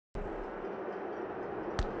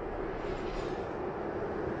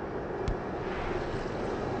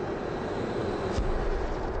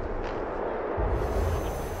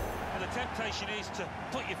temptation is to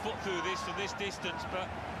put your foot through this from this distance, but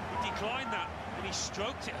he declined that and he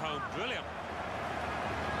stroked it home. Brilliant.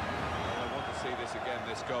 Well, I want to see this again,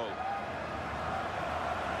 this goal.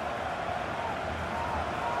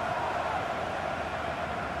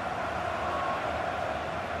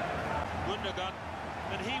 Gundogan,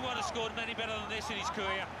 and he won't have scored many better than this in his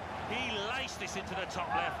career. He laced this into the top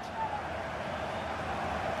left.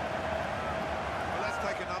 Well, let's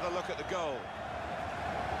take another look at the goal.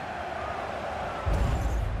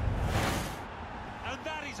 And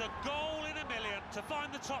that is a goal in a million to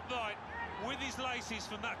find the top right with his laces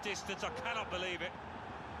from that distance. I cannot believe it.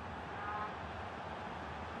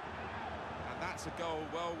 And that's a goal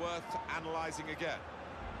well worth analysing again.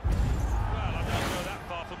 Well, I don't go that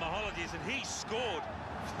far for my holidays, and he scored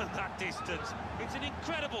from that distance. It's an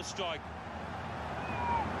incredible strike.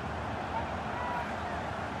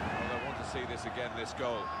 Well, I want to see this again, this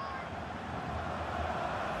goal.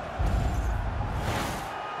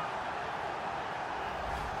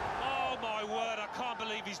 Oh, my word, I can't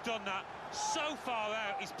believe he's done that. So far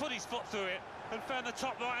out, he's put his foot through it and found the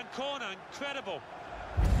top right-hand corner. Incredible.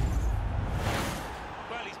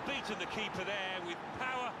 Well, he's beaten the keeper there with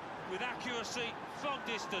power, with accuracy, from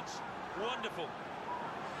distance. Wonderful.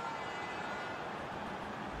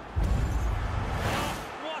 Oh,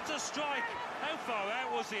 what a strike! How far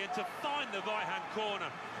out was he? And to find the right-hand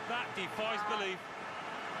corner, that defies belief.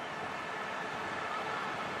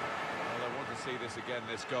 Well, I want to see this again,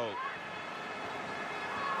 this goal.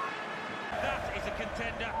 That is a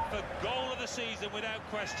contender for goal of the season without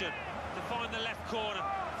question. To find the left corner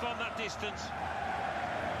from that distance.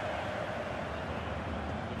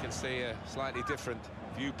 We can see a slightly different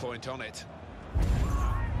viewpoint on it.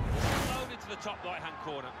 Load into the top right-hand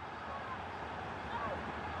corner.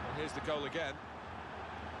 Well, here's the goal again.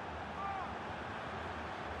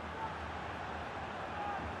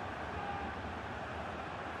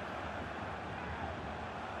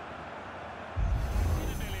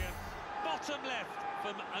 Bottom left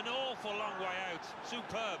from an awful long way out.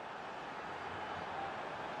 Superb.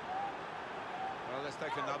 Well, let's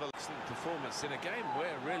take another excellent performance in a game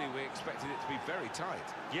where really we expected it to be very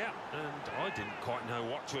tight. Yeah, and I didn't quite know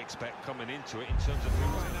what to expect coming into it in terms of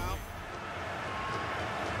who was now.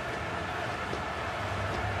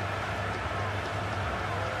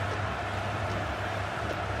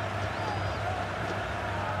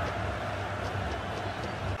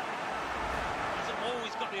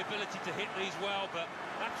 The ability to hit these well, but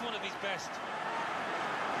that's one of his best.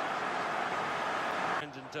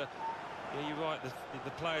 And yeah, you're right,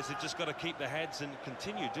 the players have just got to keep their heads and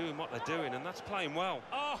continue doing what they're doing, and that's playing well.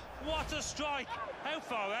 Oh, what a strike! How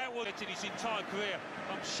far out was it in his entire career?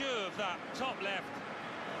 I'm sure of that. Top left.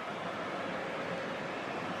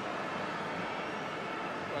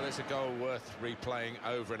 Well, it's a goal worth replaying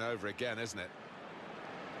over and over again, isn't it?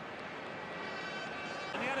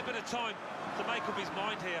 And he had a bit of time to make up his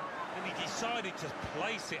mind here, and he decided to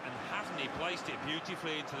place it, and hasn't he placed it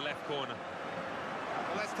beautifully into the left corner.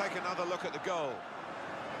 Well, let's take another look at the goal.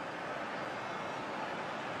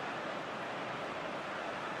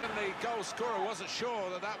 And the goal scorer wasn't sure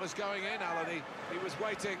that that was going in, Alan. He was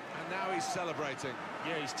waiting, and now he's celebrating.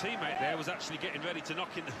 Yeah, his teammate there was actually getting ready to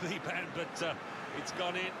knock in the rebound, but it's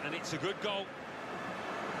gone in, and it's a good goal.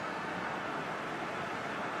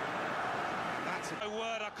 My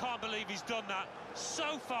word, I can't believe he's done that.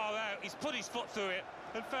 So far out, he's put his foot through it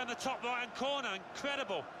and found the top right-hand corner.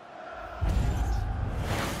 Incredible.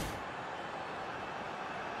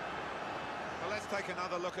 Well, let's take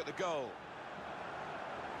another look at the goal.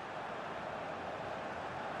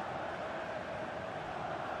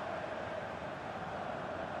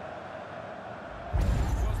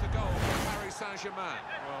 Was the goal for Paris Saint-Germain?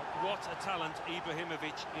 Well, what a talent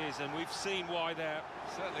Ibrahimovic is, and we've seen why there.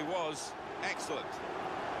 Certainly was. Excellent.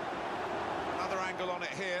 Another angle on it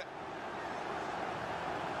here.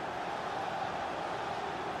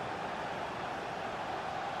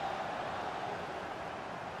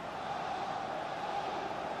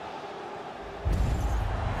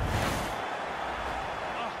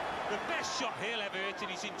 Oh, the best shot he'll ever hit in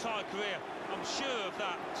his entire career. I'm sure of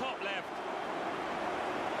that. Top left.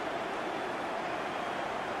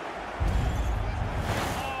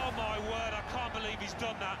 He's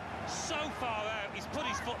done that. So far out, he's put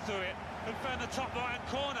his foot through it and found the top right-hand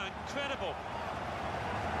corner. Incredible.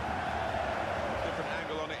 Different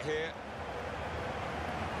angle on it here.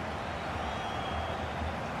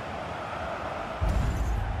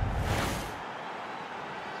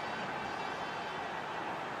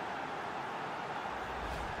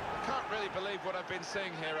 Can't really believe what I've been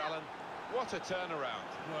seeing here, Alan. What a turnaround.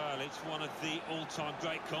 Well, it's one of the all-time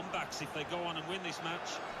great comebacks if they go on and win this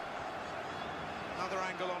match. another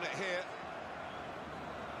angle on it here.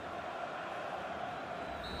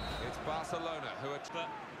 It's Barcelona who are... But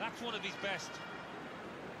that's one of his best.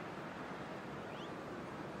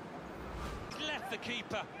 Left the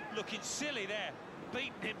keeper looking silly there,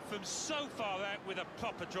 beating him from so far out with a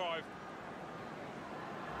proper drive.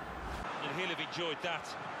 And he'll have enjoyed that.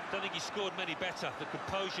 Don't think he scored many better. The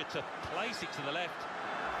composure to place it to the left.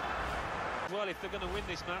 Well, if they're going to win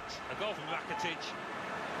this match, a goal from Rakitic.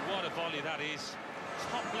 What a volley that is.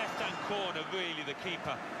 Top left-hand corner, really, the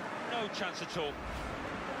keeper. No chance at all.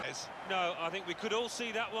 No, I think we could all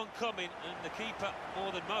see that one coming, and the keeper,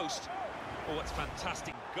 more than most. Oh, it's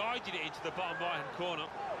fantastic. Guided it into the bottom right-hand corner.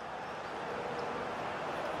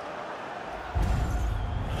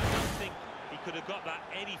 And I don't think he could have got that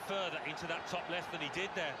any further into that top left than he did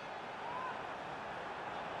there.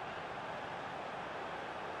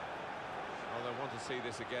 Well, they want to see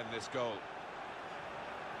this again, this goal.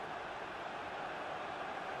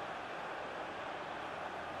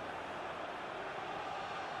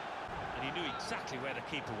 And he knew exactly where the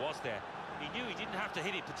keeper was there. He knew he didn't have to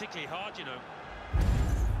hit it particularly hard, you know.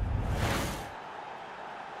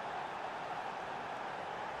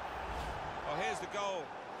 Well, here's the goal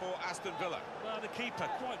for Aston Villa. Well, the keeper,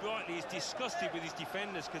 quite rightly, is disgusted with his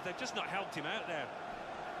defenders because they've just not helped him out there.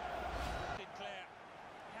 Sinclair,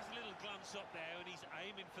 he has a little glance up there and he's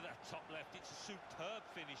aiming for that top left. It's a superb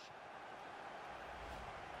finish.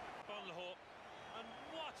 Bonlehor. And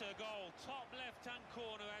what a goal, top left-hand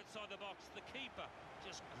corner outside the box. The keeper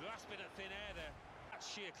just grasping at thin air there. That's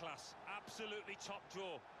sheer class, absolutely top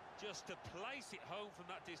draw. Just to place it home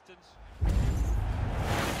from that distance.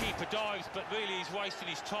 The keeper dives, but really he's wasting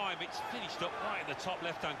his time. It's finished up right in the top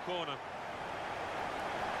left-hand corner.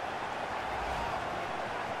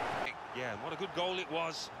 Yeah, what a good goal it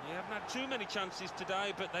was. We haven't had too many chances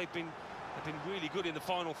today, but they've been really good in the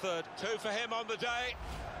final third. 2 for him on the day.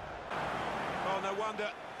 Well, no wonder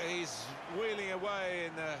he's wheeling away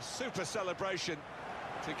in a super celebration.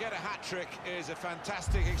 To get a hat-trick is a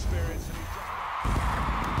fantastic experience. And he's just...